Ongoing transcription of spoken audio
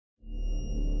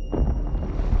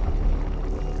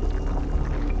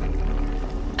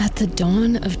the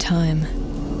dawn of time,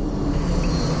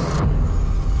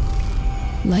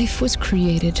 life was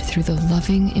created through the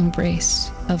loving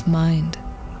embrace of mind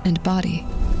and body.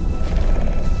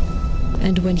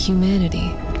 And when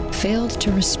humanity failed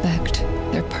to respect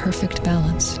their perfect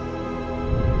balance,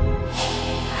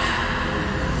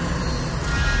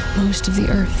 most of the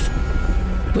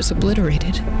earth was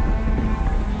obliterated.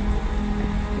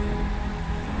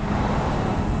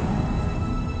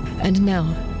 And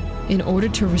now, in order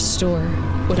to restore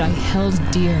what I held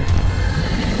dear,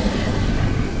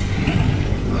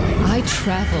 I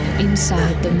travel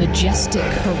inside the majestic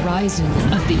horizon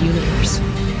of the universe,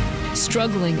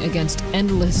 struggling against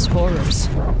endless horrors.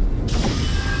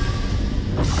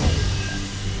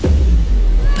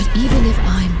 But even if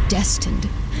I'm destined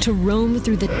to roam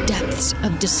through the depths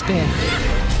of despair,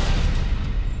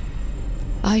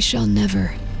 I shall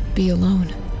never be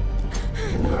alone.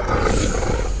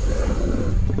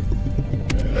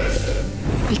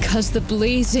 Because the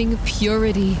blazing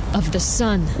purity of the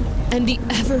sun and the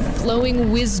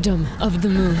ever-flowing wisdom of the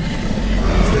moon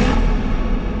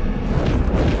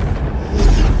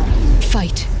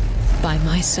fight by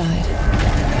my side.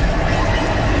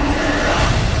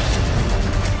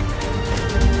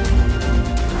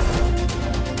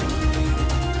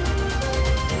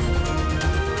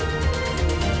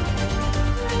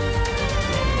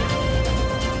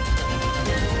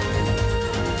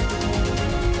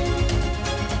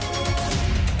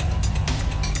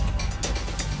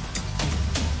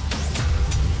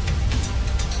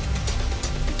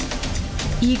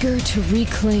 Eager to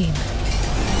reclaim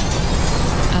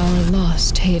our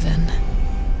lost haven.